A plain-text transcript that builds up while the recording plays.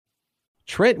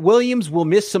Trent Williams will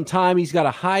miss some time. He's got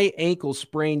a high ankle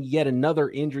sprain, yet another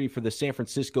injury for the San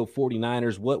Francisco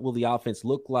 49ers. What will the offense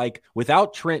look like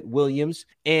without Trent Williams?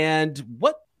 And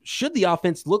what should the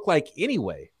offense look like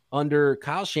anyway under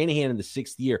Kyle Shanahan in the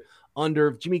 6th year,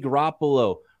 under Jimmy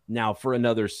Garoppolo now for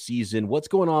another season? What's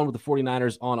going on with the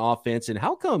 49ers on offense? And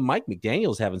how come Mike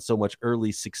McDaniel's having so much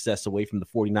early success away from the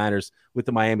 49ers with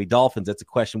the Miami Dolphins? That's a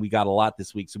question we got a lot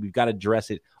this week, so we've got to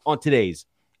address it on today's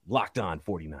Locked On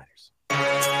 49ers.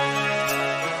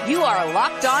 You are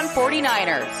Locked On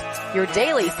 49ers, your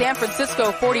daily San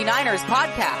Francisco 49ers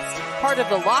podcast, part of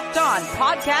the Locked On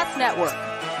Podcast Network,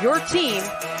 your team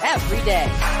every day.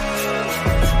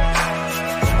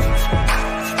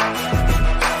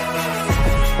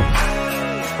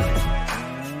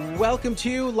 Welcome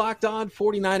to Locked On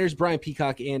 49ers. Brian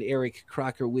Peacock and Eric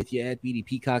Crocker with you at BD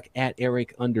Peacock at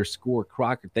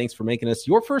Eric_Crocker. Thanks for making us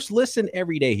your first listen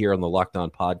every day here on the Locked On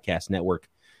Podcast Network.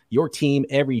 Your team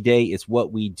every day is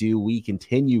what we do. We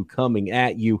continue coming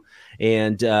at you.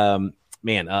 And, a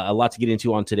lot to get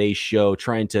into on today's show,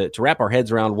 trying to wrap our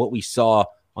heads around what we saw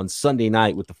on Sunday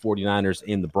night with the 49ers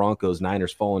and the Broncos.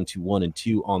 Niners falling to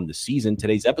 1-2 on the season.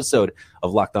 Today's episode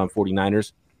of Locked On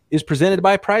 49ers is presented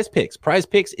by Prize Picks. Prize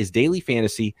Picks is daily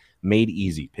fantasy made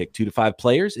easy. Pick 2 to 5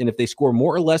 players, and if they score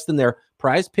more or less than their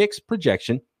Prize Picks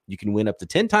projection, you can win up to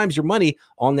 10 times your money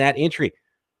on that entry.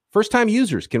 First-time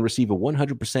users can receive a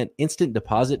 100% instant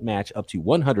deposit match up to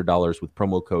 $100 with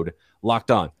promo code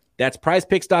Locked On. That's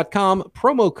prizepicks.com,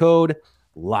 promo code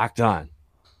Locked On.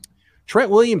 Trent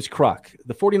Williams, Croc,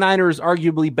 the 49ers'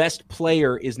 arguably best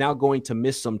player, is now going to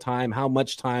miss some time. How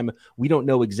much time, we don't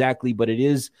know exactly, but it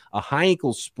is a high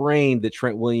ankle sprain that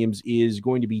Trent Williams is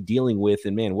going to be dealing with.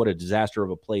 And, man, what a disaster of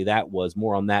a play that was.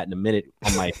 More on that in a minute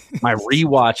on my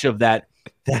rewatch of that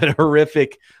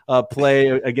horrific play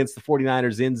against the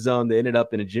 49ers end zone that ended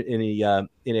up in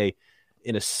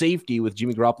a safety with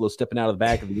Jimmy Garoppolo stepping out of the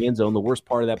back of the end zone. The worst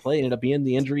part of that play ended up being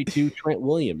the injury to Trent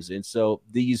Williams. And so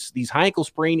these high ankle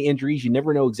sprain injuries, you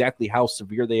never know exactly how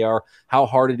severe they are, how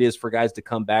hard it is for guys to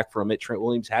come back from it. Trent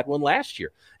Williams had one last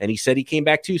year, and he said he came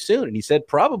back too soon. And he said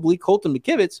probably Colton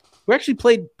McKivitz, who actually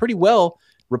played pretty well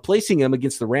replacing him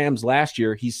against the Rams last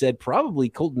year, he said probably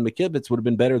Colton McKivitz would have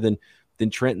been better than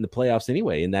Trent in the playoffs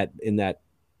anyway in that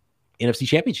NFC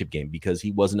Championship game, because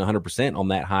he wasn't 100% on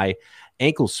that high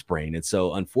ankle sprain. And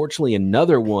so unfortunately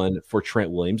another one for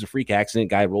Trent Williams, a freak accident,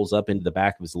 guy rolls up into the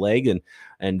back of his leg,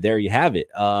 and there you have it.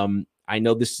 I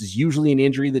know this is usually an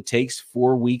injury that takes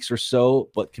 4 weeks or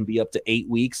so, but can be up to 8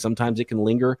 weeks. Sometimes it can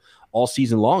linger all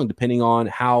season long, depending on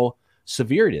how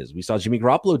severe it is. We saw Jimmy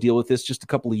Garoppolo deal with this just a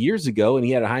couple of years ago, and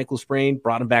he had a high ankle sprain,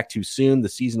 brought him back too soon. The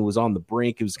season was on the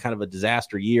brink. It was kind of a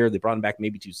disaster year. They brought him back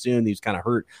maybe too soon. He was kind of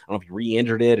hurt. I don't know if he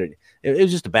re-injured it, or it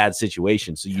was just a bad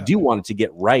situation. So you do want it to get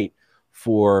right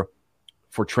for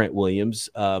Trent Williams.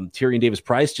 Tyrion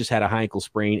Davis-Price just had a high ankle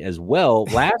sprain as well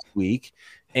last week,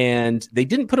 and they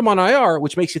didn't put him on IR,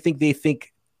 which makes you think they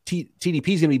think TDP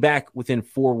is going to be back within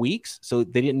 4 weeks. So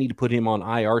they didn't need to put him on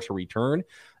IR to return.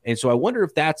 And so I wonder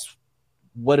if that's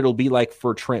what it'll be like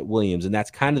for Trent Williams. And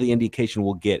that's kind of the indication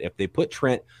we'll get. If they put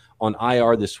Trent on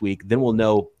IR this week, then we'll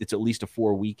know it's at least a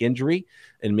 4-week injury,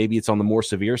 and maybe it's on the more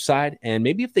severe side. And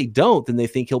maybe if they don't, then they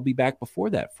think he'll be back before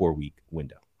that 4-week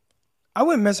window. I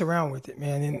wouldn't mess around with it,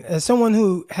 man. And as someone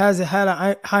who has had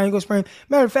a high ankle sprain,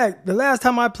 matter of fact, the last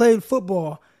time I played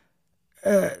football,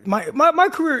 my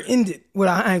career ended with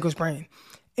a high ankle sprain.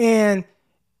 And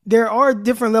there are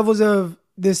different levels of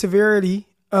the severity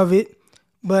of it,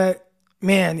 but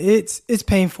man, it's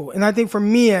painful. And I think for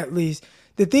me, at least,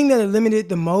 the thing that it limited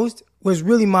the most was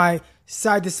really my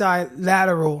side-to-side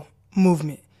lateral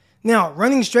movement. Now,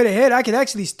 running straight ahead, I could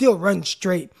actually still run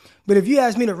straight. But if you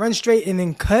ask me to run straight and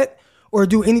then cut or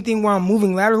do anything while I'm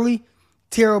moving laterally,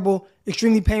 terrible,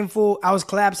 extremely painful. I was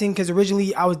collapsing because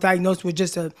originally I was diagnosed with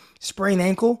just a sprained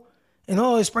ankle. And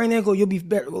a sprained ankle, you'll be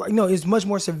better. Like, no, it's much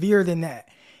more severe than that.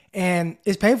 And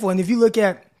it's painful. And if you look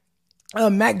at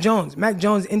Mac Jones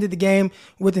ended the game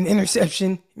with an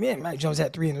interception. Man, Mac Jones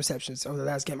had 3 interceptions over the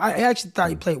last game. I actually thought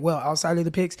he played well outside of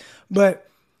the picks, but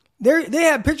they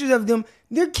had pictures of them.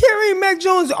 They're carrying Mac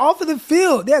Jones off of the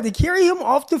field. They had to carry him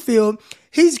off the field.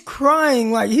 He's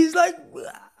crying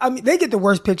they get the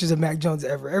worst pictures of Mac Jones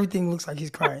ever. Everything looks like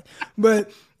he's crying, but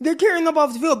they're carrying him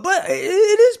off the field. But it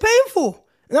is painful.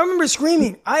 And I remember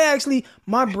screaming.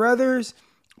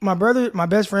 My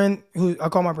best friend, who I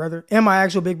call my brother, and my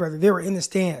actual big brother, they were in the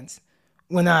stands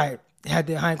when I had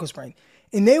the high ankle sprain.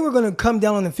 And they were going to come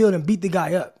down on the field and beat the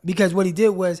guy up, because what he did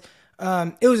was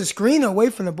it was a screen away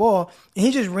from the ball, and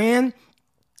he just ran.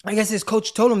 I guess his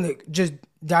coach told him to just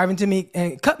dive into me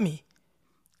and cut me.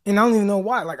 And I don't even know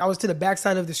why. Like, I was to the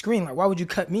backside of the screen. Like, why would you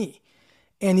cut me?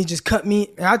 And he just cut me.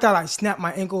 And I thought I snapped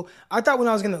my ankle. I thought when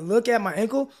I was going to look at my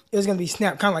ankle, it was going to be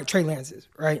snapped, kind of like Trey Lance's,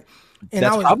 right? And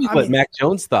that's probably what Mac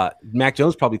Jones thought. Mac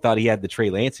Jones probably thought he had the Trey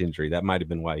Lance injury. That might have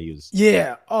been why he was.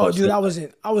 Yeah. Oh, dude, I was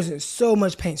in so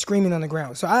much pain, screaming on the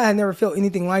ground. So I had never felt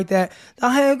anything like that. The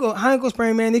high ankle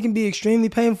sprain, man, it can be extremely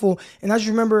painful. And I just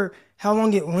remember how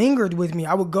long it lingered with me.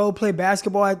 I would go play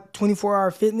basketball at 24-hour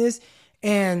fitness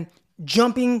and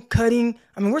jumping, cutting.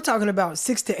 I mean, we're talking about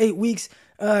 6 to 8 weeks.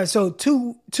 So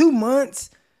 2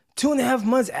 months. 2.5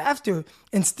 months after,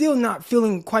 and still not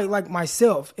feeling quite like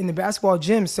myself in the basketball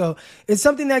gym. So it's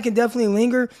something that can definitely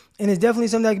linger, and it's definitely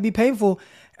something that can be painful.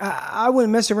 I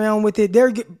wouldn't mess around with it. They're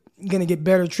going to get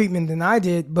better treatment than I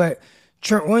did, but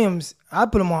Trent Williams, I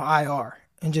put him on IR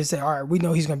and just say, all right, we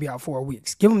know he's going to be out 4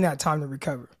 weeks. Give him that time to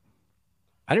recover.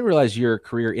 I didn't realize your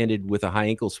career ended with a high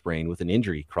ankle sprain with an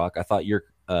injury, Croc. I thought your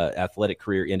athletic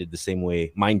career ended the same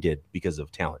way mine did because of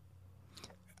talent.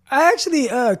 I actually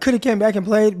could have came back and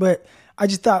played, but I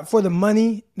just thought for the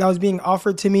money that was being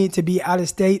offered to me to be out of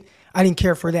state, I didn't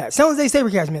care for that. San Jose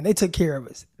SaberCats, man, they took care of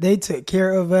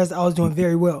us. I was doing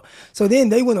very well. So then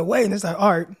they went away, and it's like,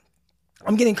 all right,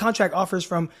 I'm getting contract offers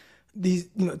from these,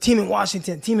 team in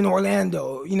Washington, team in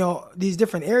Orlando, these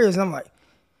different areas. And I'm like,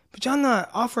 but y'all not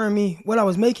offering me what I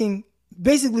was making,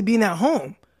 basically being at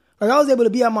home. Like, I was able to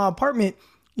be at my apartment,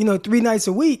 3 nights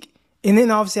a week. And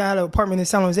then obviously I had an apartment in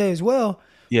San Jose as well.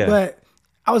 Yeah. But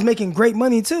I was making great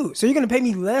money too. So you're going to pay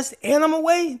me less and I'm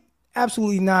away?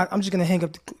 Absolutely not. I'm just going to hang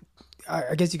up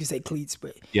I guess you could say cleats,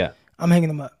 but yeah, I'm hanging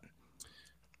them up.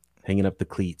 Hanging up the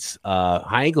cleats.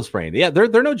 High ankle sprain. Yeah,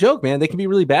 they're no joke, man. They can be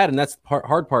really bad, and that's the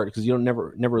hard part because you don't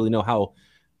never really know how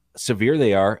severe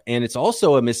they are. And it's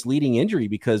also a misleading injury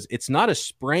because it's not a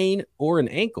sprain or an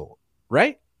ankle,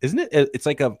 right? Isn't it? It's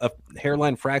like a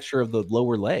hairline fracture of the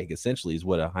lower leg, essentially, is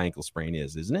what a high ankle sprain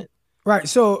is, isn't it? Right.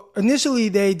 So initially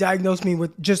they diagnosed me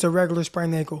with just a regular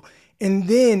sprained ankle, and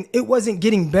then it wasn't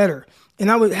getting better. And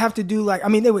I would have to do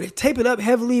they would tape it up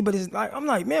heavily, but it's like, I'm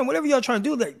like, man, whatever y'all trying to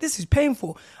do, like, this is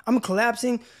painful. I'm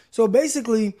collapsing. So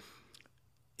basically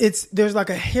there's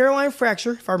like a hairline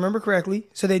fracture, if I remember correctly.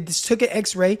 So they just took an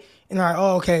x-ray and they're like,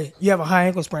 oh, okay, you have a high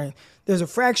ankle sprain. There's a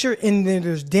fracture and then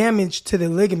there's damage to the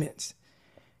ligaments.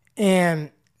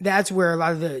 And that's where a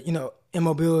lot of the,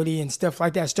 immobility and stuff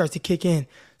like that starts to kick in.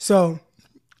 So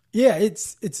yeah,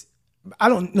 it's I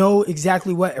don't know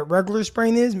exactly what a regular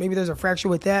sprain is. Maybe there's a fracture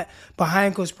with that, but high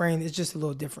ankle sprain is just a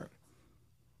little different.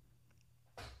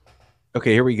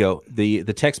 Okay, here we go. The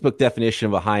textbook definition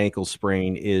of a high ankle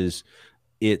sprain is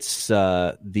it's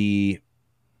the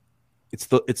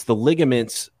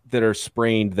ligaments that are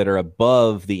sprained that are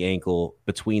above the ankle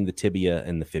between the tibia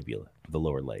and the fibula, the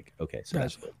lower leg. Okay, so gotcha.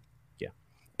 That's what, yeah.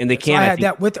 And they can. So I had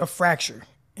that with a fracture.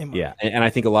 Yeah, and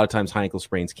I think a lot of times high ankle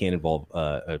sprains can involve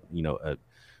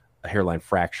a hairline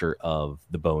fracture of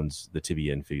the bones, the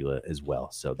tibia and fibula as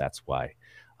well. So that's why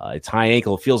it's high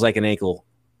ankle. It feels like an ankle,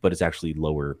 but it's actually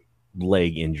lower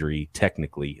leg injury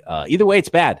technically. Either way, it's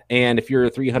bad. And if you're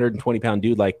a 320-pound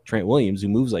dude like Trent Williams, who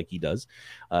moves like he does,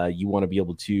 you want to be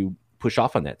able to push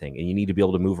off on that thing, and you need to be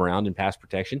able to move around in pass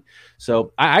protection.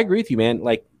 So I agree with you, man.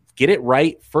 Like, get it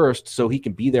right first so he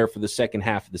can be there for the second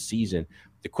half of the season.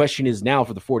 The question is now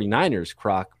for the 49ers,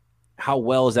 Croc, how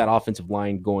well is that offensive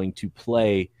line going to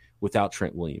play without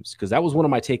Trent Williams? Because that was one of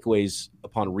my takeaways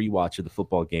upon rewatch of the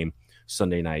football game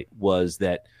Sunday night, was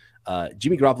that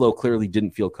Jimmy Garoppolo clearly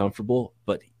didn't feel comfortable,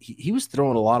 but he was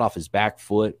throwing a lot off his back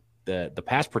foot. The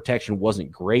pass protection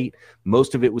wasn't great.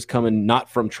 Most of it was coming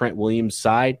not from Trent Williams'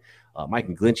 side. Mike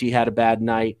McGlinchey had a bad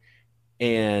night,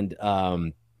 and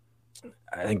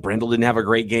I think Brendel didn't have a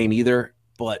great game either.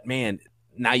 But, man,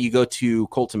 now you go to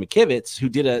Colton McKivitz, who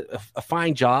did a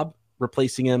fine job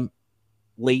replacing him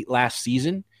late last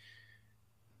season.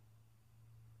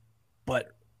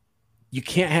 But you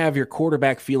can't have your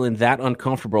quarterback feeling that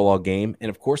uncomfortable all game. And,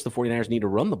 of course, the 49ers need to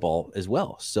run the ball as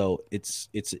well. So it's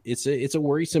a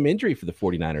worrisome injury for the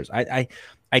 49ers.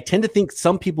 I tend to think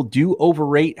some people do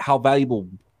overrate how valuable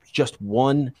just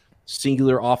one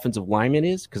singular offensive lineman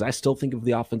is, because I still think of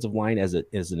the offensive line as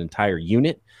an entire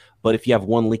unit. But if you have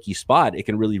one leaky spot, it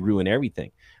can really ruin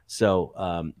everything.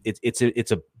 So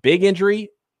it's a big injury.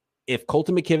 If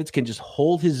Colton McKivitz can just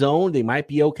hold his own, they might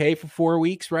be okay for 4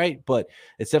 weeks, right? But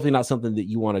it's definitely not something that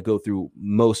you want to go through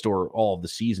most or all of the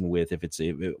season with if it's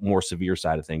a more severe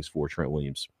side of things for Trent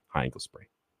Williams' high ankle sprain.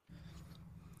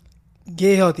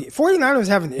 Get healthy. 49ers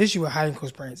have an issue with high ankle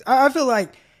sprains. I feel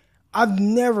like I've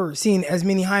never seen as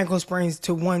many high ankle sprains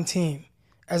to one team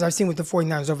as I've seen with the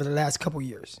 49ers over the last couple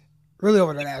years. Really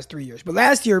over the last 3 years. But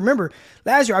last year,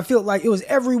 I feel like it was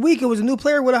every week it was a new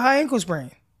player with a high ankle sprain.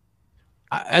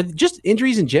 Just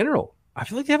injuries in general. I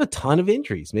feel like they have a ton of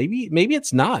injuries. Maybe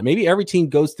it's not. Maybe every team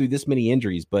goes through this many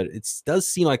injuries, but it does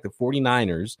seem like the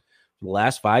 49ers for the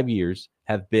last 5 years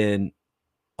have been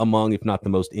among, if not the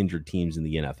most injured teams in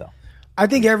the NFL. I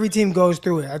think every team goes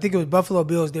through it. I think it was Buffalo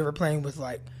Bills. They were playing with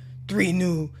like 3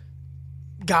 new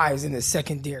guys in the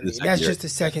secondary. That's just the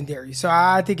secondary. So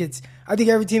I think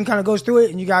every team kind of goes through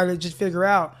it, and you got to just figure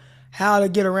out how to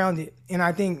get around it. And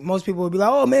I think most people would be like,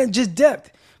 oh man, just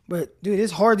depth. But dude,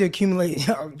 it's hard to accumulate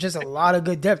just a lot of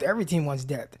good depth. Every team wants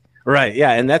depth. Right.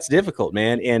 Yeah. And that's difficult,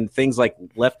 man. And things like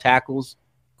left tackles,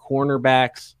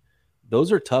 cornerbacks,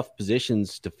 those are tough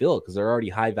positions to fill because they're already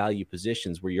high value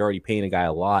positions where you're already paying a guy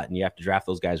a lot and you have to draft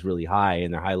those guys really high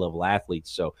and they're high level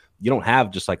athletes. So you don't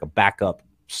have just like a backup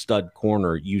stud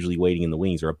corner usually waiting in the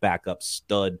wings or a backup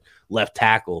stud left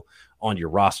tackle on your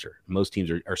roster. Most teams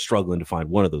are struggling to find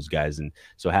one of those guys. And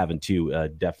so having two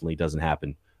definitely doesn't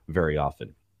happen very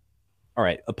often. All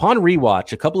right. Upon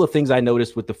rewatch, a couple of things I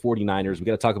noticed with the 49ers. We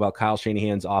got to talk about Kyle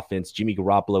Shanahan's offense, Jimmy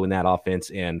Garoppolo in that offense,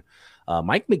 and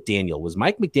Mike McDaniel. Was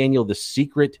Mike McDaniel the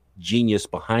secret genius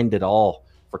behind it all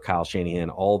for Kyle Shanahan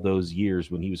all those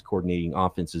years when he was coordinating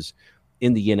offenses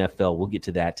in the NFL? We'll get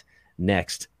to that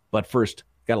next. But first,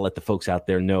 got to let the folks out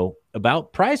there know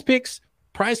about Prize Picks.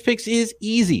 Prize Picks is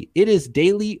easy. It is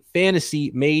daily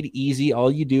fantasy made easy.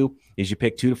 All you do is you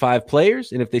pick 2 to 5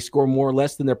 players, and if they score more or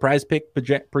less than their Prize Pick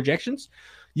projections,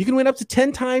 you can win up to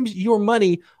 10 times your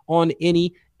money on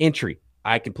any entry.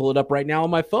 I can pull it up right now on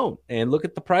my phone and look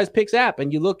at the Prize Picks app,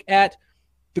 and you look at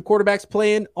the quarterbacks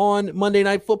playing on Monday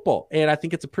Night Football, and I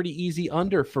think it's a pretty easy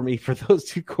under for me for those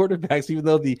 2 quarterbacks, even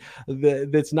though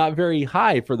that's not very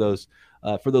high for those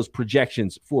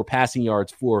projections for passing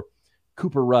yards for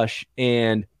Cooper Rush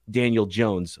and Daniel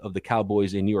Jones of the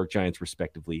Cowboys and New York Giants,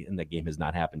 respectively. And that game has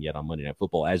not happened yet on Monday Night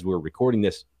Football as we're recording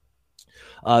this.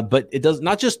 But it does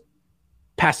not just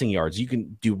passing yards. You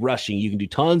can do rushing. You can do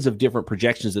tons of different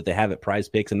projections that they have at Prize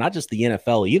Picks, and not just the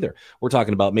NFL either. We're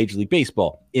talking about Major League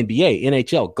Baseball, NBA,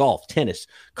 NHL, golf, tennis,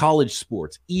 college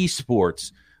sports,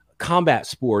 esports, combat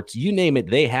sports, you name it.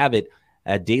 They have it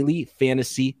at Daily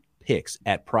Fantasy Picks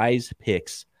at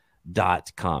PrizePicks.com.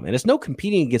 And it's no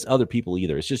competing against other people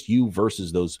either. It's just you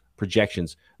versus those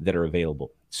projections that are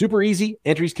available. Super easy.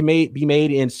 Entries can be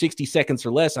made in 60 seconds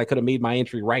or less. I could have made my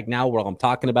entry right now while I'm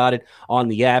talking about it on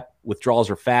the app. Withdrawals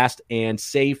are fast and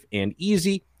safe and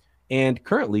easy. And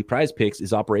currently, Prize Picks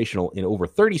is operational in over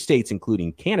 30 states,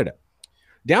 including Canada.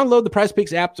 Download the Prize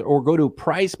Picks app or go to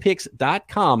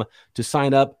prizepicks.com to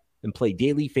sign up and play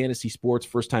daily fantasy sports.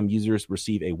 First-time users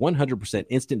receive a 100%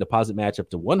 instant deposit match up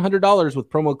to $100 with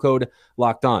promo code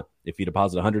Locked On. If you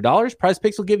deposit $100, Prize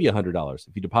Picks will give you $100.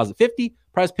 If you deposit $50,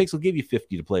 Prize Picks will give you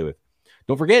 $50 to play with.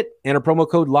 Don't forget, enter promo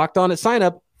code Locked On at sign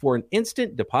up for an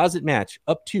instant deposit match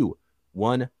up to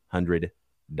 $100.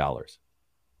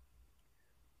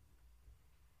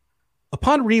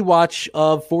 Upon rewatch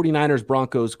of 49ers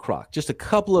Broncos Croc, just a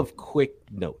couple of quick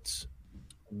notes.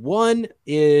 One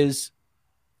is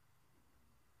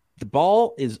the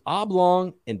ball is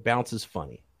oblong and bounces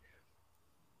funny.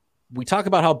 We talk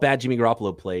about how bad Jimmy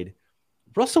Garoppolo played.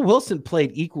 Russell Wilson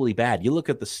played equally bad. You look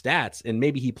at the stats, and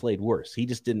maybe he played worse. He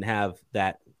just didn't have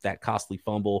that costly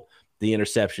fumble, the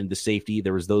interception, the safety.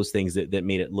 There was those things that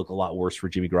made it look a lot worse for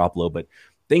Jimmy Garoppolo, but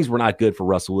things were not good for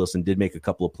Russell Wilson. Did make a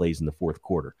couple of plays in the fourth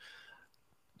quarter,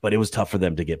 but it was tough for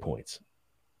them to get points.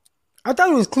 I thought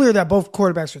it was clear that both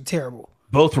quarterbacks were terrible.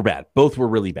 Both were bad. Both were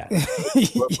really bad.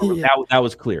 Yeah. That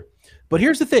was clear. But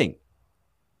here's the thing.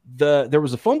 There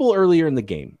was a fumble earlier in the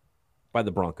game by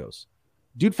the Broncos.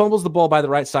 Dude fumbles the ball by the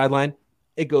right sideline.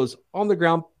 It goes on the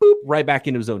ground, boop, right back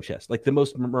into his own chest. Like the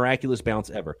most miraculous bounce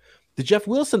ever. The Jeff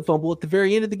Wilson fumble at the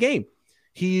very end of the game.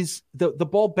 He's the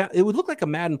ball. It would look like a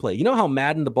Madden play. You know how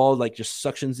Madden, the ball like just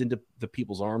suctions into the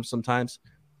people's arms sometimes?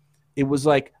 It was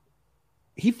like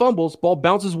he fumbles, ball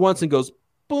bounces once and goes,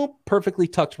 boom, perfectly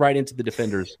tucked right into the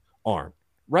defender's arm,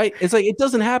 right? It's like, it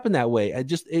doesn't happen that way.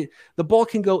 The ball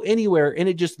can go anywhere, and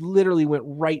it just literally went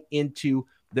right into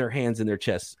their hands and their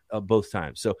chests both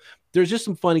times. So there's just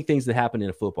some funny things that happen in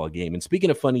a football game. And speaking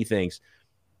of funny things,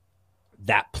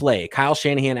 that play, Kyle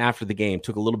Shanahan after the game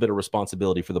took a little bit of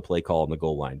responsibility for the play call on the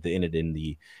goal line, in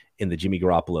the Jimmy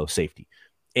Garoppolo safety.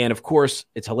 And of course,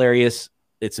 it's hilarious.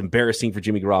 It's embarrassing for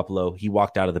Jimmy Garoppolo. He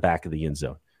walked out of the back of the end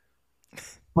zone.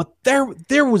 But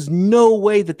there was no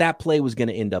way that play was going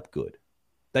to end up good.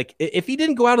 Like, if he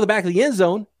didn't go out of the back of the end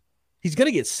zone, he's going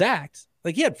to get sacked.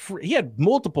 Like, he had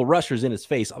multiple rushers in his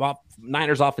face, about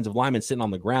Niners offensive linemen sitting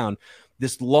on the ground.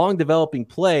 This long developing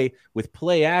play with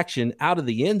play action out of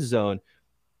the end zone.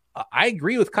 I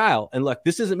agree with Kyle. And look,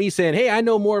 this isn't me saying, hey, I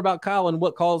know more about Kyle and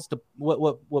what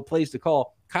plays to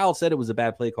call. Kyle said it was a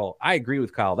bad play call. I agree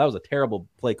with Kyle. That was a terrible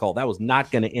play call. That was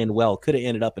not going to end well. Could have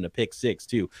ended up in a pick six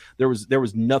too. There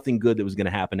was nothing good that was going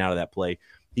to happen out of that play.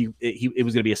 It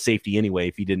was going to be a safety anyway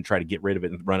if he didn't try to get rid of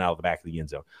it and run out of the back of the end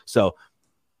zone. So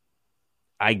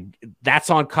that's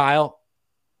on Kyle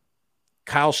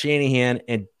Shanahan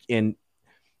and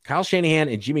Kyle Shanahan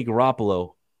and Jimmy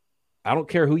Garoppolo. I don't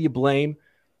care who you blame.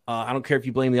 I don't care if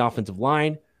you blame the offensive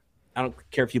line. I don't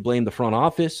care if you blame the front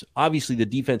office. Obviously, the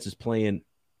defense is playing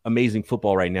amazing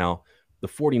football right now. The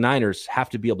 49ers have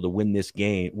to be able to win these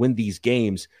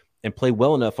games, and play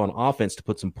well enough on offense to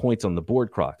put some points on the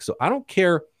board clock. So I don't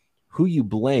care who you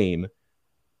blame.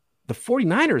 The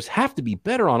 49ers have to be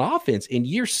better on offense in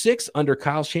year 6 under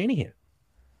Kyle Shanahan.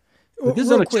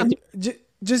 Real quick,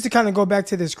 just to kind of go back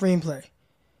to the screenplay.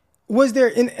 Was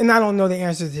there, and I don't know the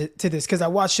answer to this because I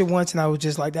watched it once and I was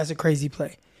just like, that's a crazy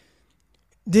play.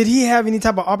 Did he have any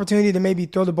type of opportunity to maybe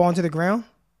throw the ball into the ground?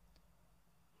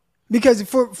 Because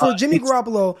for Jimmy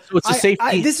Garoppolo, so it's a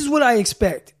safety. This is what I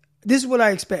expect.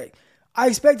 I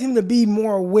expect him to be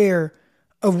more aware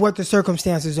of what the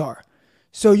circumstances are.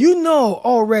 So you know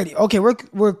already, okay,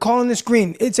 we're calling the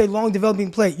screen. It's a long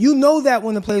developing play. You know that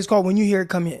when the play is called, when you hear it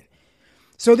come in.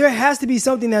 So there has to be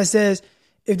something that says,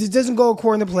 if this doesn't go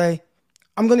according to play,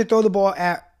 I'm going to throw the ball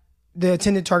at the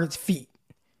intended target's feet,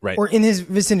 right, or in his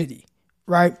vicinity,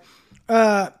 right?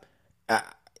 Now,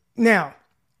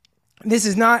 this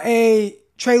is not a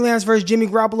Trey Lance versus Jimmy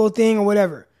Garoppolo thing or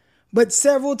whatever, but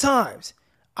several times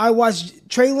I watched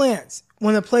Trey Lance,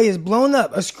 when a play is blown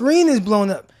up, a screen is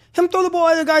blown up, him throw the ball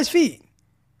at a guy's feet.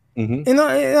 Mm-hmm. And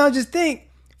I just think,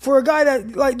 for a guy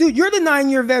that, like, dude, you're the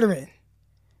 9-year veteran.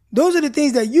 Those are the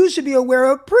things that you should be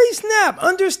aware of pre-snap,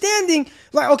 understanding,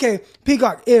 like, okay,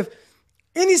 Peacock, if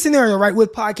any scenario, right,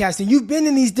 with podcasting, you've been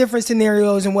in these different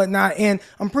scenarios and whatnot, and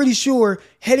I'm pretty sure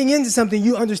heading into something,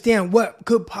 you understand what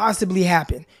could possibly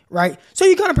happen, right? So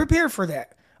you kind of prepare for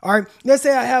that, all right? Let's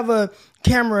say I have a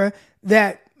camera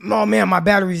that, oh man, my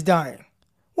battery's dying.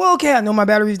 Well, okay, I know my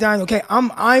battery's dying. Okay,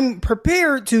 I'm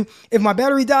prepared to, if my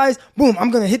battery dies, boom,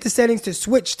 I'm going to hit the settings to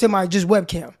switch to my just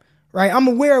webcam. Right, I'm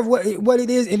aware of what it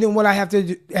is and then what I have to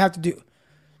do.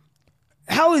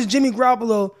 How is Jimmy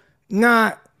Garoppolo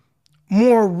not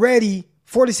more ready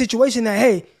for the situation that,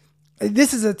 hey,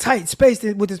 this is a tight space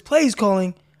with his plays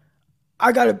calling?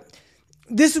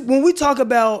 When we talk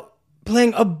about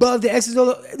playing above the X's,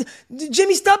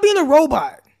 Jimmy, stop being a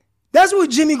robot. That's what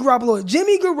Jimmy Garoppolo is.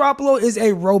 Jimmy Garoppolo is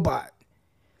a robot.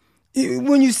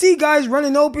 When you see guys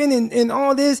running open and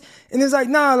all this, and it's like,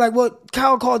 nah, like, well,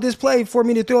 Kyle called this play for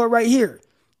me to throw it right here.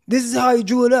 This is how he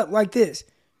drew it up, like this.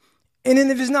 And then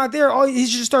if it's not there, he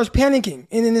just starts panicking.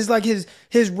 And then it's like his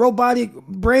robotic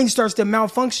brain starts to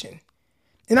malfunction.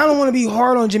 And I don't want to be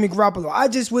hard on Jimmy Garoppolo. I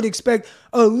just would expect just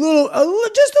a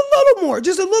little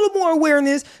more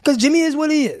awareness, because Jimmy is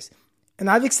what he is. And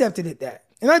I've accepted it that.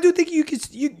 And I do think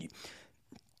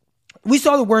we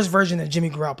saw the worst version of Jimmy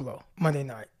Garoppolo Monday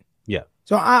night. Yeah.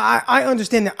 So I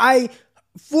understand that. I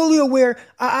fully aware.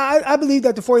 I believe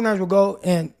that the 49ers will go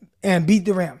and beat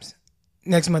the Rams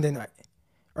next Monday night.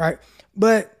 Right?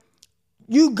 But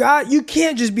you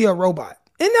can't just be a robot.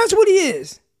 And that's what he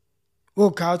is.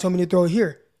 Well, Kyle told me to throw it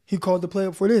here. He called the play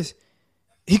up for this.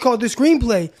 He called the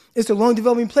screenplay. It's a long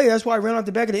developing play. That's why I ran out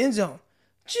the back of the end zone.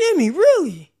 Jimmy,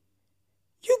 really?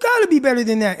 You got to be better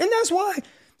than that. And that's why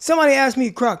somebody asked me,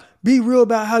 Croc, be real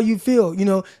about how you feel. You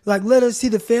know, like, let us see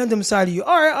the fandom side of you.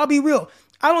 All right, I'll be real.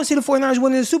 I don't see the 49ers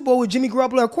winning the Super Bowl with Jimmy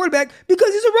Garoppolo at quarterback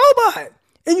because he's a robot.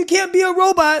 And you can't be a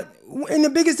robot in the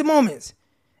biggest of moments.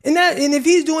 And if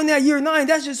he's doing that year 9,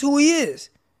 that's just who he is.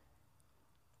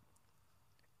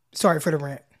 Sorry for the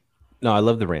rant. No, I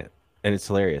love the rant. And it's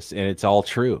hilarious. And it's all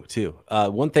true, too.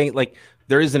 One thing, like,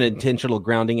 there is an intentional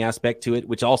grounding aspect to it,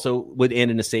 which also would end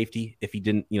in a safety if he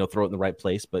didn't, throw it in the right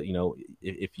place. But,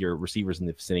 if your receiver's in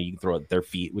the vicinity, you can throw it at their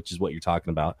feet, which is what you're talking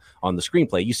about on the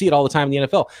screenplay. You see it all the time in the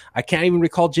NFL. I can't even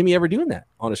recall Jimmy ever doing that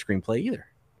on a screenplay either.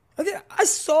 I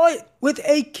saw it with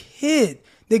a kid.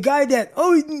 The guy that,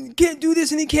 he can't do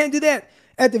this and he can't do that.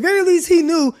 At the very least, he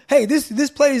knew, hey,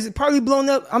 this play is probably blown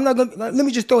up. I'm not going to, let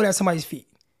me just throw it at somebody's feet.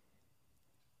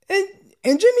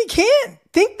 And Jimmy can't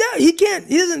think that. He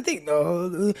doesn't think,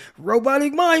 no,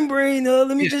 robotic mind brain. Let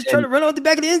me just try to run out the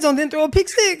back of the end zone, then throw a pick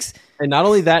six. And not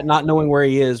only that, not knowing where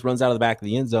he is, runs out of the back of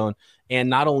the end zone. And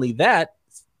not only that,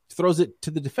 throws it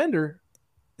to the defender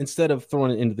instead of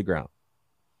throwing it into the ground.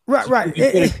 Right, so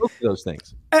right. Those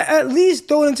things. At least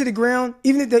throw it into the ground,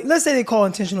 even if let's say they call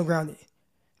intentional grounding.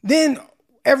 Then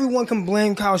everyone can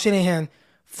blame Kyle Shanahan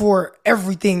for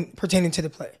everything pertaining to the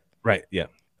play. Right, yeah.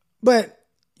 But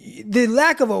the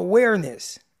lack of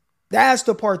awareness That's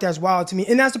the part that's wild to me.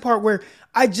 And that's the part where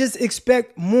I just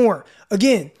expect more.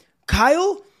 Again,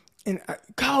 Kyle's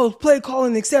play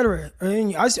calling, etc.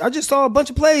 I just saw a bunch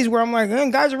of plays where I'm like,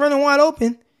 guys are running wide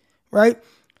open, right?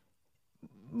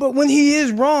 But when he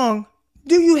is wrong,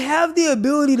 do you have the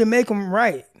ability to make him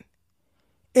right?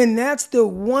 And that's the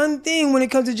one thing when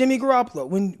it comes to Jimmy Garoppolo.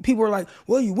 When people are like,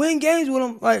 well, you win games with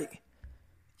him. Like,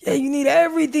 yeah, you need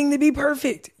everything to be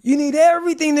perfect. You need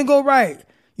everything to go right.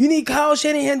 You need Kyle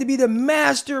Shanahan to be the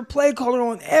master play caller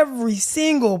on every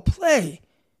single play.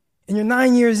 And you're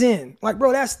 9 years in. Like,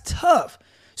 bro, that's tough.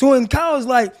 So when Kyle's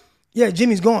like, yeah,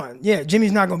 Jimmy's gone. Yeah,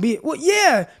 Jimmy's not going to be it. Well,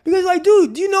 yeah, because like,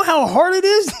 dude, do you know how hard it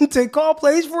is to call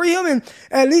plays for him? And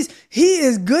at least he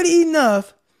is good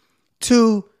enough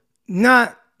to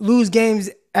not lose games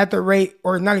at the rate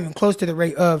or not even close to the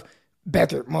rate of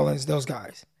Beathard, Mullins, those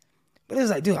guys. But it's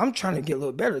like, dude, I'm trying to get a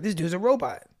little better. This dude's a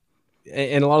robot.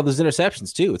 And a lot of those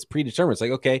interceptions, too, it's predetermined. It's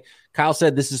like, okay, Kyle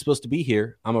said this is supposed to be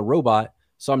here. I'm a robot,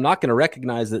 so I'm not going to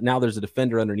recognize that now there's a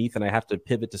defender underneath and I have to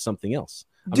pivot to something else.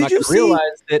 I'm not going to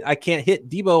realize that I can't hit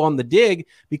Debo on the dig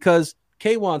because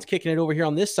K-Wan's kicking it over here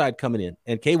on this side coming in.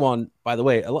 And K-Wan, by the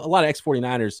way, a lot of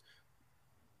ex-49ers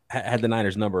had the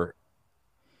Niners number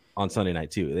on Sunday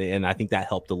night, too. And I think that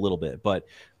helped a little bit. But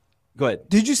go ahead.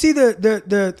 Did you see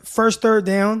the first third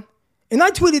down? And I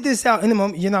tweeted this out in the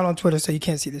moment. You're not on Twitter, so you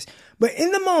can't see this. But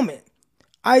in the moment,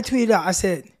 I tweeted out, I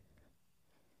said,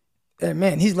 hey,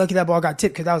 man, he's lucky that ball got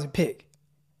tipped because that was a pick.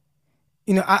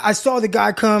 You know, I saw the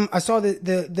guy come. I saw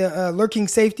the lurking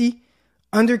safety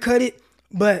undercut it,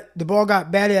 but the ball got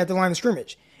batted at the line of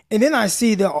scrimmage. And then I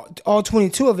see all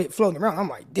 22 of it floating around. I'm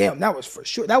like, damn, that was for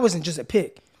sure. That wasn't just a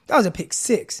pick. That was a pick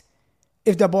 6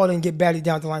 if that ball didn't get batted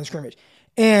down at the line of scrimmage.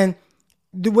 And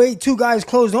the way two guys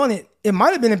closed on it, it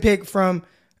might have been a pick from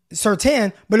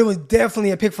Surtain, but it was definitely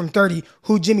a pick from 30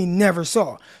 who Jimmy never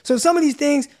saw. So some of these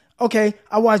things, okay,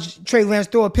 I watched Trey Lance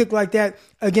throw a pick like that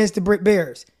against the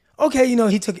Bears. Okay, you know,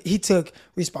 he took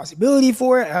responsibility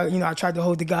for it. I tried to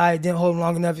hold the guy, didn't hold him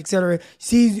long enough, etc.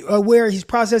 He's aware, he's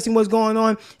processing what's going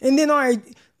on. And then, all right,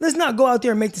 let's not go out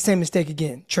there and make the same mistake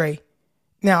again, Trey.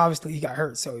 Now, obviously, he got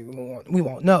hurt, so we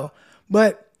won't know.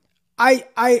 But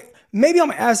I maybe I'm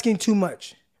asking too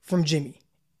much from Jimmy.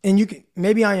 And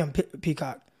maybe I am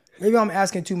Peacock. Maybe I'm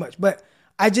asking too much. But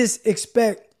I just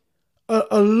expect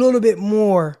a little bit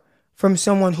more from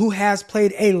someone who has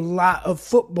played a lot of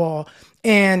football.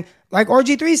 And like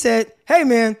RG3 said, hey,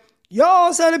 man,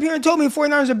 y'all sat up here and told me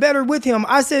 49ers are better with him.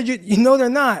 I said, you know they're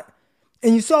not.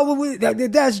 And you saw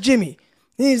that's Jimmy.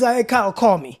 And he's like, hey, Kyle,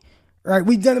 call me. Right?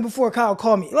 We've done it before. Kyle,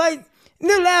 call me. Like,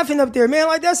 they're laughing up there, man.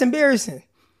 Like, that's embarrassing.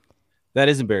 That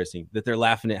is embarrassing that they're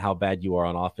laughing at how bad you are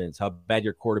on offense, how bad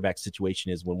your quarterback situation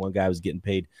is when one guy was getting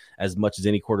paid as much as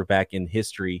any quarterback in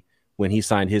history when he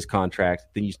signed his contract.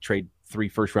 Then you trade 3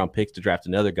 first-round picks to draft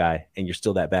another guy, and you're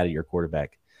still that bad at your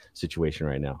quarterback situation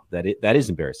right now. That is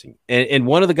embarrassing. And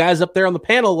one of the guys up there on the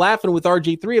panel laughing with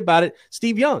RG3 about it,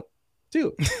 Steve Young,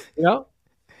 too.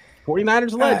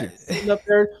 49ers legend. Sitting up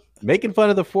there making fun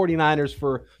of the 49ers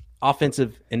for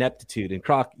offensive ineptitude. And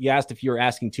Croc, you asked if you were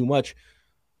asking too much.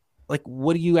 Like,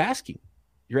 what are you asking?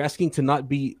 You're asking to not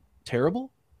be terrible?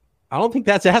 I don't think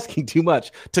that's asking too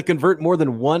much. To convert more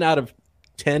than 1 out of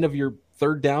 10 of your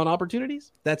third down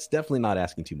opportunities? That's definitely not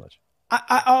asking too much.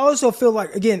 I also feel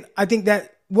like, again, I think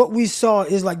that what we saw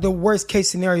is like the worst case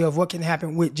scenario of what can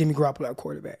happen with Jimmy Garoppolo at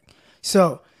quarterback.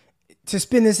 So to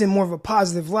spin this in more of a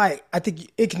positive light, I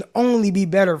think it can only be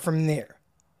better from there.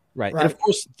 Right. And of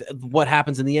course, what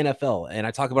happens in the NFL, and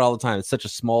I talk about it all the time, it's such a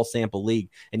small sample league,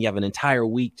 and you have an entire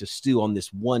week to stew on this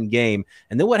one game.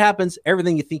 And then what happens?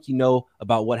 Everything you think you know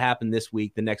about what happened this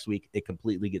week, the next week, it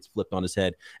completely gets flipped on his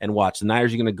head. And watch, the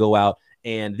Niners are going to go out,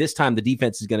 and this time the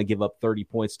defense is going to give up 30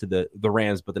 points to the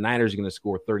Rams, but the Niners are going to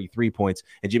score 33 points,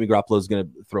 and Jimmy Garoppolo is going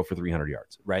to throw for 300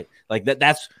 yards, right? Like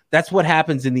that's what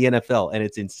happens in the NFL, and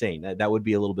it's insane. That would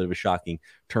be a little bit of a shocking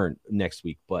turn next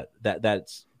week, but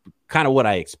that's kind of what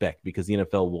I expect, because the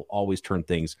NFL will always turn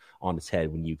things on its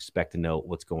head when you expect to know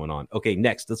what's going on. Okay,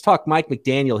 next, let's talk Mike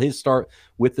McDaniel, his start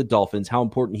with the Dolphins, how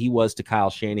important he was to Kyle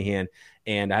Shanahan.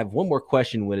 And I have one more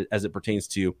question as it pertains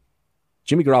to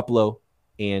Jimmy Garoppolo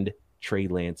and Trey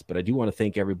Lance. But I do want to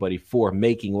thank everybody for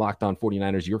making Locked On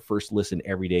 49ers your first listen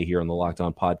every day here on the Locked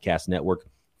On Podcast Network.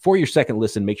 For your second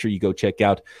listen, make sure you go check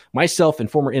out myself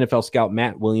and former NFL scout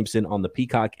Matt Williamson on the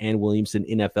Peacock and Williamson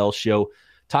NFL show,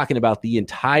 talking about the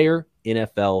entire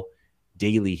NFL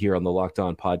daily here on the Locked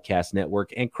On Podcast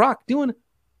Network. And Croc doing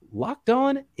Locked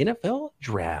On NFL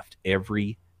Draft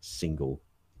every single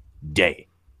day.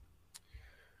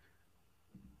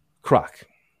 Croc,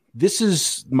 this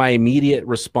is my immediate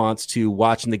response to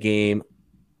watching the game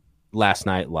last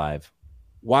night live,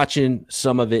 watching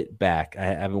some of it back. I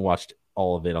haven't watched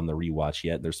all of it on the rewatch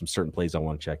yet. There's some certain plays I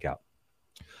want to check out.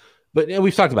 But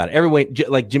we've talked about it. Everyone,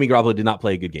 like Jimmy Garoppolo did not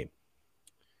play a good game.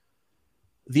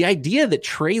 The idea that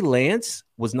Trey Lance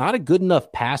was not a good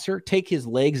enough passer, take his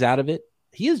legs out of it.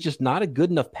 He is just not a good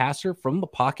enough passer from the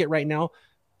pocket right now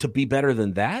to be better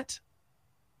than that.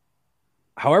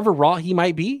 However raw he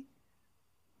might be,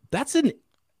 that's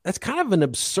kind of an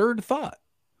absurd thought.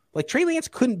 Like Trey Lance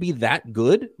couldn't be that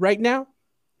good right now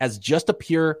as just a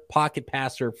pure pocket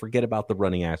passer. Forget about the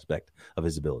running aspect of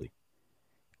his ability.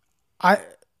 I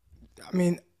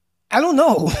mean, I don't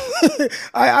know.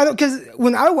 I don't, because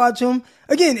when I watch him,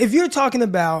 again, if you're talking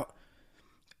about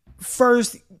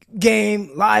first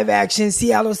game, live action,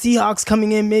 Seattle Seahawks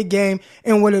coming in mid-game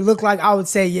and what it looked like, I would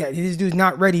say, yeah, this dude's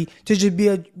not ready to just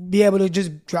be able to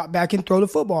just drop back and throw the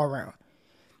football around.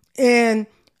 And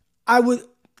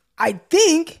I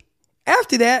think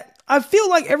after that, I feel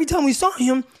like every time we saw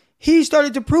him, he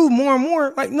started to prove more and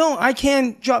more like, no, I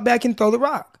can drop back and throw the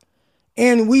rock.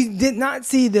 And we did not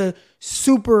see the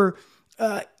super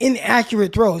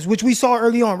inaccurate throws, which we saw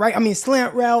early on, right? I mean,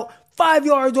 slant route, 5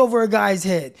 yards over a guy's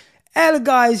head, at a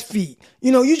guy's feet.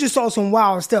 You just saw some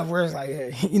wild stuff where it's like,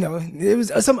 it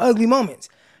was some ugly moments.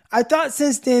 I thought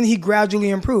since then he gradually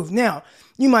improved. Now,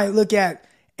 you might look at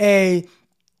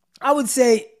I would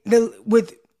say that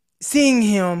with seeing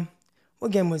him,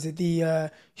 what game was it?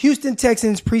 The Houston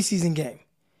Texans preseason game.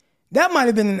 That might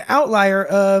have been an outlier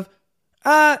of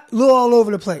a little all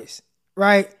over the place,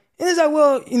 right? And it's like,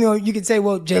 well, you could say,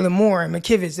 well, Jalen Moore and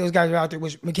McKivitz, those guys are out there,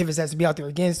 which McKivitz has to be out there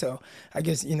again. So I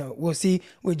guess, we'll see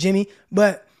with Jimmy.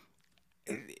 But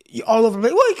all over the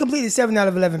place. Well, he completed 7 out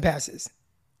of 11 passes.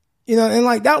 And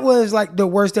like that was like the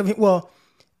worst of it. Well,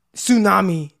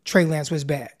 Tsunami Trey Lance was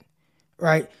bad,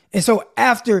 right? And so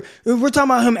after, we're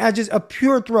talking about him as just a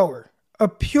pure thrower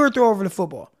over the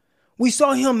football. We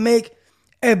saw him make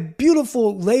a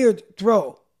beautiful layered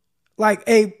throw, like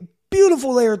a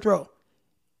beautiful layered throw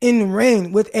in the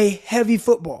rain with a heavy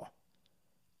football.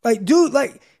 Like, dude,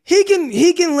 like he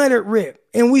can let it rip.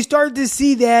 And we started to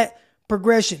see that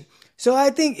progression. So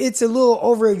I think it's a little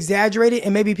over exaggerated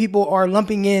and maybe people are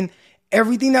lumping in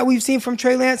everything that we've seen from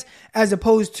Trey Lance as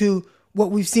opposed to what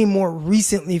we've seen more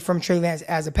recently from Trey Lance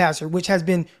as a passer, which has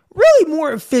been really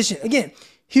more efficient. Again,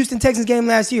 Houston Texans game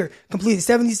last year, completed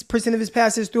 70% of his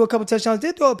passes, threw a couple touchdowns,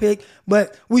 did throw a pick,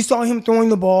 but we saw him throwing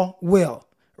the ball well,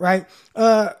 right?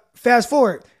 Fast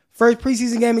forward, first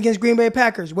preseason game against Green Bay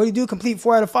Packers. What did he do? Complete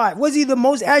 4 out of 5. Was he the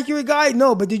most accurate guy?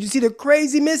 No, but did you see the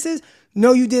crazy misses?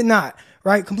 No, you did not,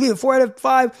 right? Completed 4 out of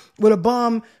 5 with a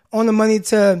bomb on the money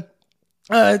to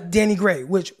Danny Gray,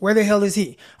 which where the hell is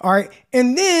he? All right.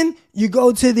 And then you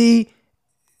go to the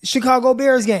Chicago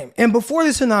Bears game. And before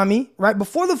the tsunami, right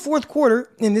before the fourth quarter,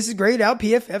 and this is graded out,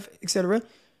 PFF, etc.,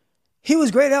 he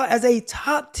was graded out as a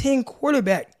top 10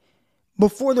 quarterback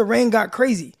before the rain got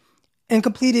crazy and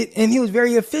completed, and he was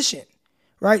very efficient,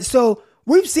 right? So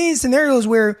we've seen scenarios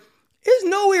where it's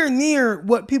nowhere near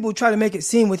what people try to make it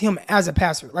seem with him as a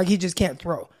passer. Like he just can't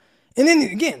throw. And then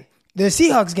again, the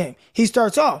Seahawks game, he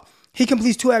starts off. He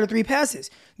completes 2 out of 3 passes.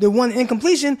 The one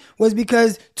incompletion was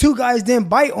because 2 guys didn't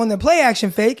bite on the play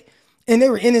action fake, and they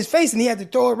were in his face, and he had to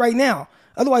throw it right now.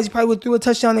 Otherwise, he probably would have threw a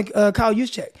touchdown to Kyle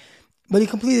Juszczyk. But he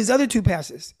completed his other 2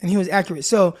 passes, and he was accurate.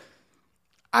 So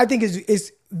I think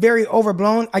it's very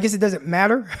overblown. I guess it doesn't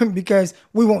matter because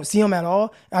we won't see him at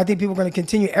all. I think people are going to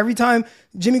continue. Every time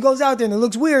Jimmy goes out there and it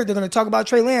looks weird, they're going to talk about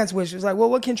Trey Lance, which is like, well,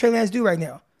 what can Trey Lance do right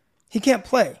now? He can't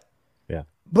play. Yeah.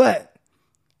 But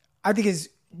I think it's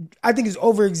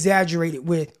over exaggerated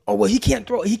with, oh, well, he can't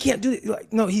throw, he can't do it.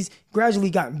 Like, no, he's gradually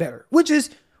gotten better, which is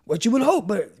what you would hope,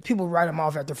 but people write him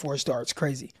off after 4 starts.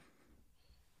 Crazy.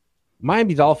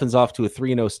 Miami Dolphins off to a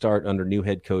 3-0 start under new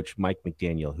head coach Mike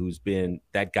McDaniel, who's been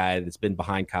that guy that's been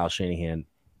behind Kyle Shanahan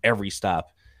every stop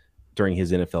during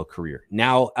his NFL career.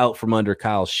 Now out from under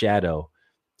Kyle's shadow,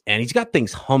 and he's got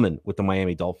things humming with the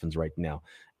Miami Dolphins right now.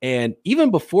 And even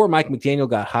before Mike McDaniel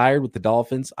got hired with the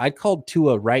Dolphins, I called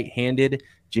Tua right-handed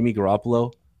Jimmy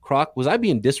Garoppolo. Croc, was I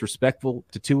being disrespectful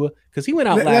to Tua? Because he went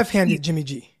out left-handed Jimmy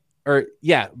G. Or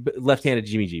yeah, left-handed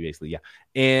Jimmy G, basically, yeah.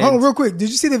 And oh, real quick, did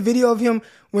you see the video of him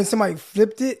when somebody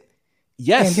flipped it?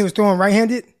 Yes. And he was throwing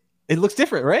right-handed? It looks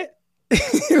different, right?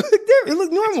 It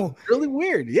looked normal. It's really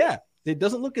weird, yeah. It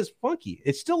doesn't look as funky.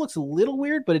 It still looks a little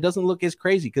weird, but it doesn't look as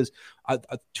crazy because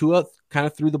Tua kind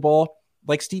of threw the ball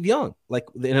like Steve Young.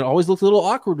 And it always looks a little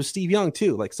awkward with Steve Young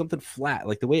too, like something flat.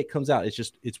 Like the way it comes out,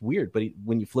 it's weird. But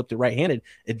when you flipped it right-handed,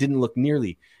 it didn't look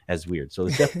nearly as weird. So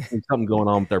there's definitely something going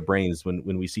on with our brains when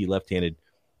we see left-handed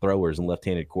throwers and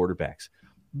left-handed quarterbacks.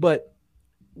 But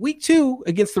week 2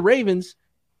 against the Ravens,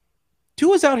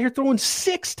 Tua's out here throwing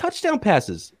 6 touchdown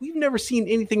passes. We've never seen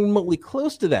anything remotely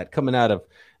close to that coming out of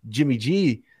Jimmy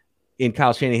G in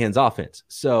Kyle Shanahan's offense.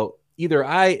 So either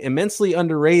I immensely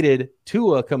underrated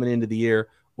Tua coming into the year,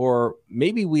 or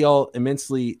maybe we all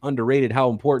immensely underrated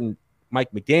how important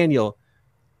Mike McDaniel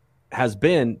has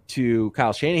been to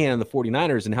Kyle Shanahan and the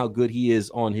 49ers and how good he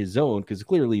is on his own, because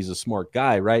clearly he's a smart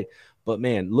guy, right? But,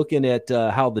 man, looking at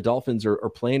how the Dolphins are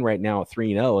playing right now at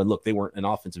 3-0, and look, they weren't an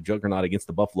offensive juggernaut against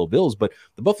the Buffalo Bills, but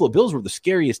the Buffalo Bills were the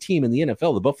scariest team in the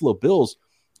NFL. The Buffalo Bills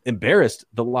embarrassed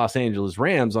the Los Angeles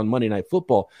Rams on Monday Night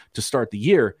Football to start the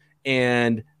year,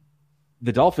 and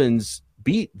the Dolphins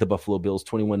beat the Buffalo Bills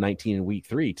 21-19 in Week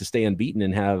 3 to stay unbeaten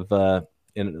and have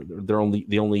and they're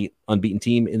the only unbeaten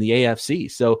team in the AFC.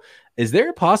 So is there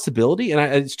a possibility, and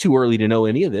it's too early to know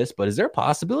any of this, but is there a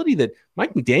possibility that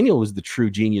Mike McDaniel was the true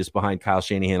genius behind Kyle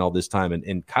Shanahan all this time,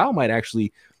 and Kyle might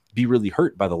actually be really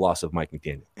hurt by the loss of Mike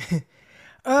McDaniel?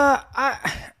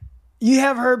 You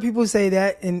have heard people say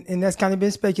that, and that's kind of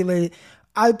been speculated.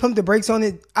 I pump the brakes on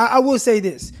it. I will say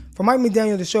this. For Mike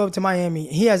McDaniel to show up to Miami,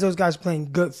 he has those guys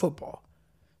playing good football.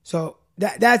 So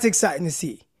that's exciting to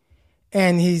see.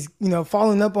 And he's,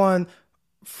 following up on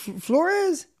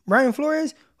Brian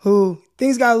Flores, who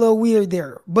things got a little weird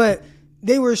there. But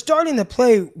they were starting to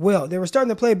play well. They were starting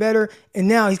to play better, and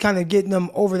now he's kind of getting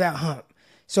them over that hump.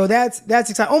 So that's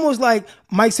exciting. Almost like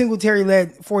Mike Singletary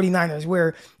led 49ers,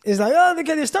 where it's like, oh,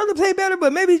 they're starting to play better,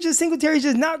 but maybe just Singletary's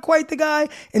just not quite the guy.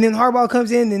 And then Harbaugh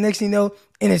comes in, and the next thing you know,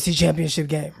 NFC Championship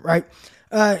game, right?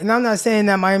 And I'm not saying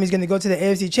that Miami's going to go to the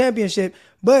AFC Championship,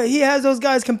 but he has those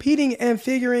guys competing and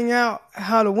figuring out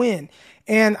how to win.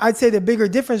 And I'd say the bigger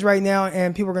difference right now,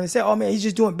 and people are going to say, oh, man, he's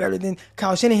just doing better than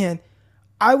Kyle Shanahan.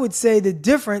 I would say the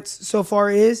difference so far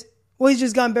is, well, he's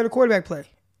just gotten better quarterback play.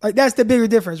 Like, that's the bigger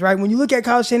difference, right? When you look at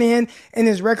Kyle Shanahan and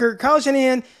his record, Kyle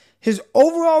Shanahan, his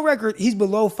overall record, he's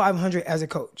below 500 as a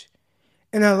coach.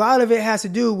 And a lot of it has to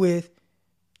do with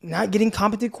not getting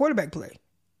competent quarterback play,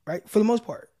 right? For the most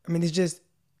part. I mean, it's just,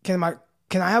 can I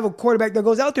have a quarterback that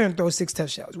goes out there and throws 6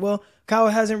 touchdowns? Well, Kyle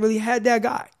hasn't really had that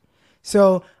guy.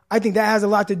 So I think that has a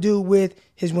lot to do with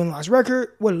his win-loss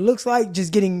record, what it looks like,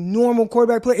 just getting normal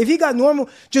quarterback play. If he got normal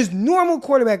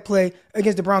quarterback play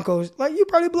against the Broncos, like, you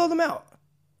probably blow them out.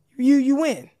 You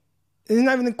win. There's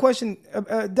not even a question,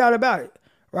 doubt about it,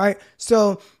 right?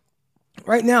 So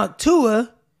right now,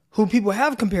 Tua, who people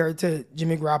have compared to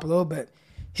Jimmy Garoppolo, but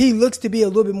he looks to be a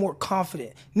little bit more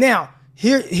confident. Now,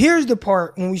 here's the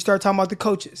part when we start talking about the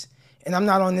coaches. And I'm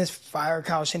not on this fire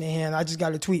Kyle Shanahan. I just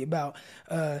got a tweet about,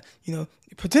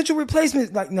 potential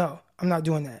replacements. Like, no, I'm not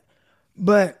doing that.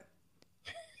 But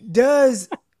does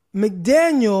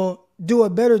McDaniel do a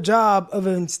better job of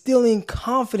instilling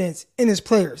confidence in his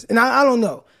players? And I don't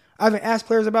know. I haven't asked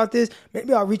players about this.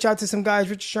 Maybe I'll reach out to some guys,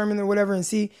 Richard Sherman or whatever, and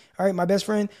see. All right, my best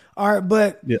friend. All right,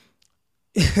 but yeah.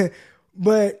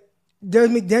 But does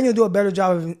McDaniel do a better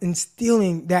job of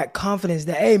instilling that confidence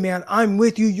that, hey, man, I'm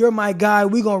with you. You're my guy.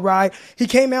 We're going to ride. He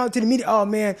came out to the media. Oh,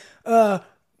 man,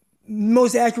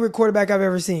 most accurate quarterback I've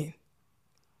ever seen.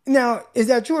 Now, is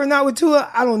that true or not with Tua?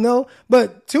 I don't know.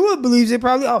 But Tua believes it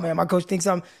probably. Oh, man, my coach thinks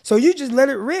I'm. So you just let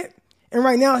it rip. And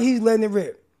right now, he's letting it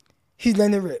rip.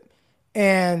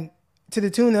 And to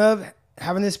the tune of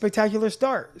having a spectacular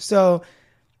start. So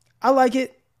I like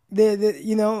it.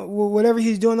 Whatever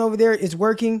he's doing over there is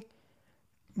working.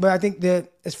 But I think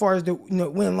that as far as the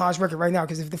win-loss record right now,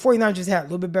 because if the 49ers just had a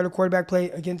little bit better quarterback play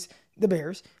against the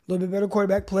Bears, a little bit better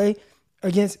quarterback play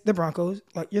against the Broncos,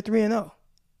 like, you're 3-0.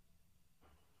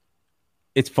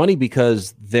 It's funny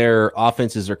because their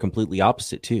offenses are completely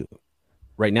opposite too.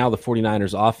 Right now, the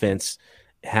 49ers offense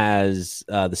has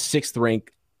the 6th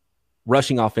ranked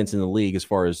rushing offense in the league as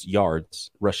far as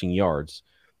rushing yards.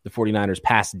 The 49ers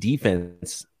pass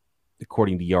defense,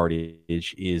 according to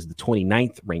yardage, is the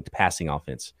 29th ranked passing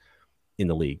offense in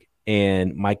the league.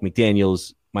 And Mike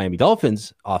McDaniel's Miami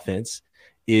Dolphins offense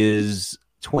is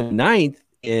 29th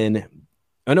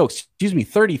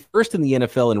 31st in the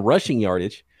NFL in rushing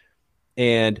yardage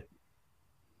and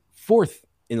 4th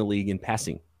in the league in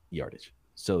passing yardage.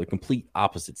 So the complete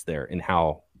opposites there in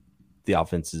how the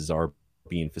offenses are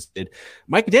being fisted.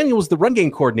 Mike McDaniel was the run game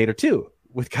coordinator too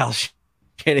with Kyle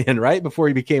Shanahan, right, before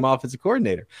he became offensive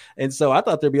coordinator. And so I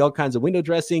thought there'd be all kinds of window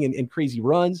dressing and crazy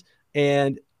runs.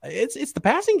 And it's the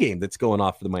passing game that's going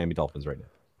off for the Miami Dolphins right now.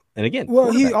 And again,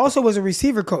 well, he also was a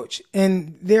receiver coach.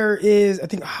 And there is, I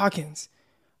think, Hawkins.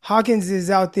 Hawkins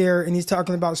is out there, and he's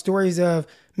talking about stories of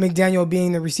McDaniel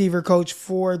being the receiver coach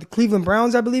for the Cleveland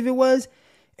Browns, I believe it was.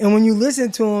 And when you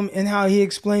listen to him and how he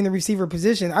explained the receiver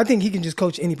position, I think he can just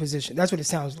coach any position. That's what it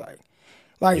sounds like.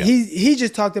 He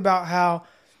just talked about how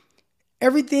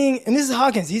everything, and this is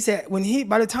Hawkins. He said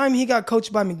by the time he got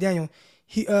coached by McDaniel,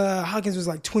 Hawkins was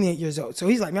like 28 years old. So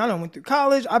he's like, man, I went through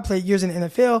college. I played years in the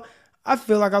NFL. I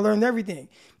feel like I learned everything.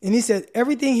 And he said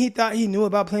everything he thought he knew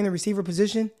about playing the receiver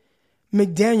position,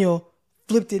 McDaniel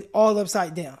flipped it all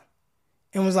upside down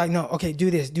and was like, no, okay, do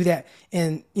this, do that.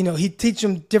 And, he'd teach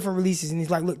them different releases. And he's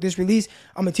like, look, this release,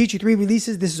 I'm going to teach you 3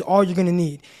 releases. This is all you're going to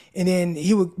need. And then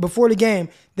he would, before the game,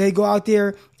 they'd go out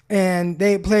there and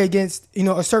they play against,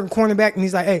 a certain cornerback. And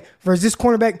he's like, hey, versus this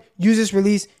cornerback, use this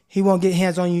release. He won't get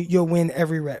hands on you. You'll win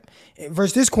every rep.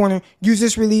 Versus this corner, use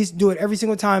this release. Do it every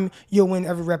single time. You'll win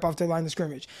every rep off the line of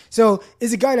scrimmage. So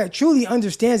it's a guy that truly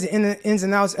understands the ins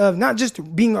and outs of not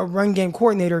just being a run game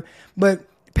coordinator, but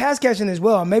pass catching as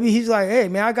well. Maybe he's like, hey,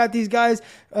 man, I got these guys,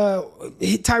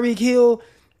 Tyreek Hill,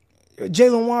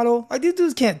 Jalen Waddle. Like, these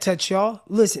dudes can't touch y'all.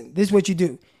 Listen, this is what you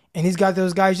do. And he's got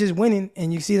those guys just winning,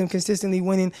 and you see them consistently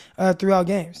winning throughout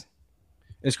games.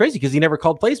 It's crazy because he never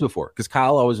called plays before, because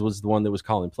Kyle always was the one that was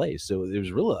calling plays. So it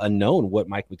was really unknown what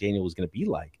Mike McDaniel was going to be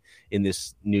like in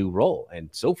this new role. And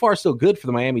so far, so good for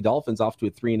the Miami Dolphins, off to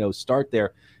a 3-0 start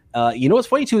there. What's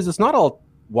funny, too, is it's not all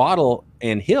Waddle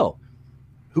and Hill.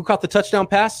 Who caught the touchdown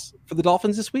pass for the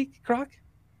Dolphins this week, Croc?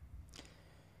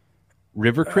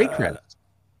 River Craycraft.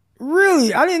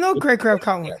 Really? I didn't know Craycraft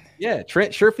caught one. Yeah,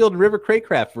 Trent Sherfield and River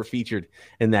Craycraft were featured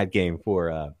in that game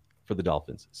for the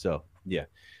Dolphins. So, yeah.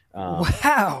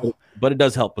 Wow. But it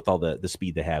does help with all the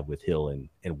speed they have with Hill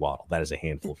and Waddle. That is a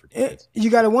handful for defense. You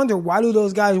got to wonder, why do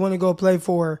those guys want to go play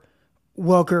for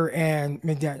Welker and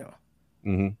McDaniel?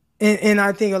 Mm-hmm. And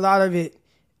I think a lot of it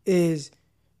is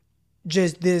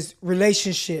just this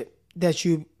relationship that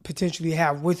you potentially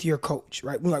have with your coach,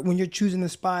 right? Like when you're choosing the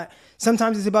spot,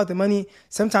 sometimes it's about the money.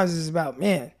 Sometimes it's about,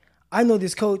 man, I know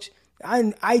this coach.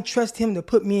 I trust him to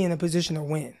put me in a position to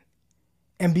win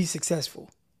and be successful.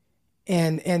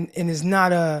 And it's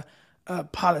not a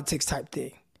politics type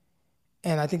thing.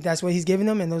 And I think that's what he's giving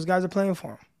them, and those guys are playing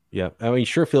for him. Yeah. I mean,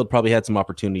 Sherfield probably had some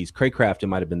opportunities. Craycraft, it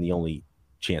might have been the only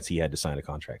chance he had to sign a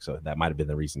contract. So that might have been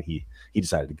the reason he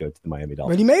decided to go to the Miami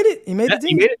Dolphins. But he made it. He made the team.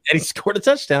 He made it, and he scored a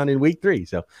touchdown in week 3.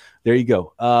 So there you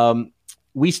go.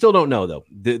 We still don't know, though.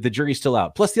 The jury's still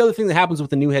out. Plus, the other thing that happens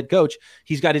with the new head coach,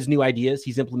 he's got his new ideas.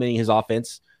 He's implementing his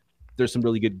offense. There's some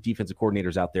really good defensive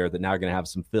coordinators out there that now are going to have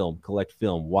some film, collect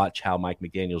film, watch how Mike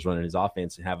McDaniel's running his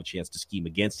offense and have a chance to scheme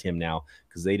against him now,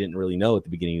 because they didn't really know at the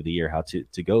beginning of the year how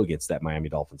to go against that Miami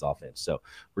Dolphins offense. So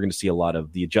we're going to see a lot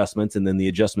of the adjustments and then the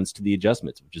adjustments to the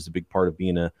adjustments, which is a big part of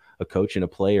being a coach and a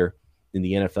player in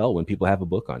the NFL when people have a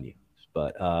book on you.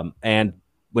 But and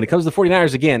when it comes to the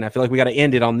 49ers, again, I feel like we got to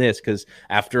end it on this, because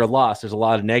after a loss, there's a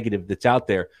lot of negative that's out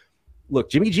there. Look,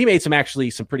 Jimmy G made some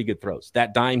pretty good throws.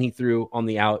 That dime he threw on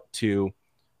the out to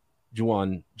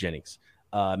Juwan Jennings,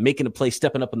 making a play,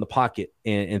 stepping up in the pocket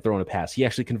and throwing a pass. He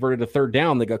actually converted a third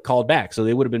down that got called back, so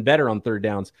they would have been better on third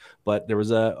downs. But there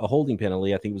was a holding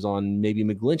penalty. I think it was on maybe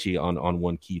McGlinchey on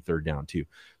one key third down too.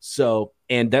 So,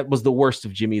 and that was the worst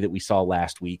of Jimmy that we saw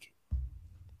last week.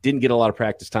 Didn't get a lot of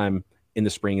practice time in the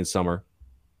spring and summer.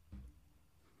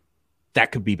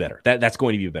 That could be better. That's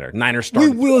going to be better. Niners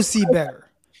started. We will see better.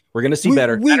 We're going to see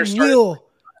better. We will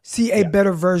see a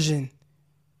better version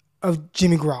of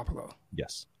Jimmy Garoppolo.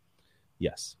 Yes.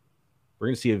 We're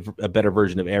going to see a better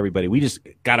version of everybody. We just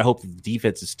got to hope that the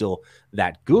defense is still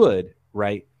that good,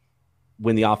 right,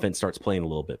 when the offense starts playing a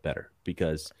little bit better,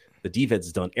 because the defense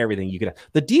has done everything you could.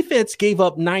 The defense gave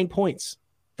up 9 points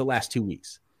the last 2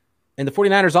 weeks, and the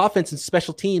 49ers offense and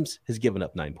special teams has given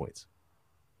up 9 points.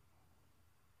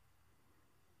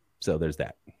 So there's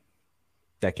that.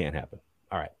 That can't happen.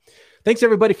 All right. Thanks,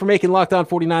 everybody, for making Locked On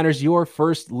 49ers your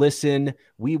first listen.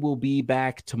 We will be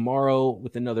back tomorrow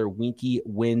with another Winky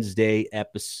Wednesday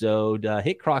episode.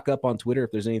 Hit Croc up on Twitter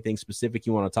if there's anything specific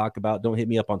you want to talk about. Don't hit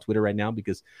me up on Twitter right now,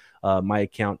 because my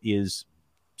account is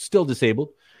still disabled.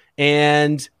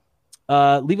 And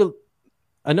leave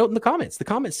a note in the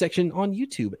comments section on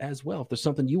YouTube as well, if there's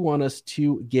something you want us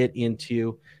to get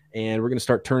into. And we're going to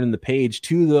start turning the page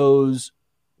to those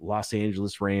Los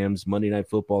Angeles Rams Monday Night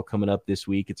Football coming up this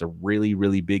week. It's a really,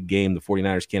 really big game. The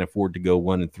 49ers can't afford to go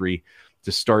 1-3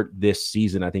 to start this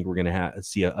season. I think we're going to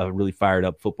see a really fired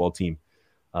up football team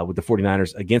with the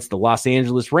 49ers against the Los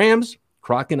Angeles Rams.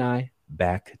 Croc and I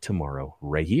back tomorrow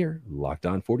right here, Locked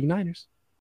On 49ers.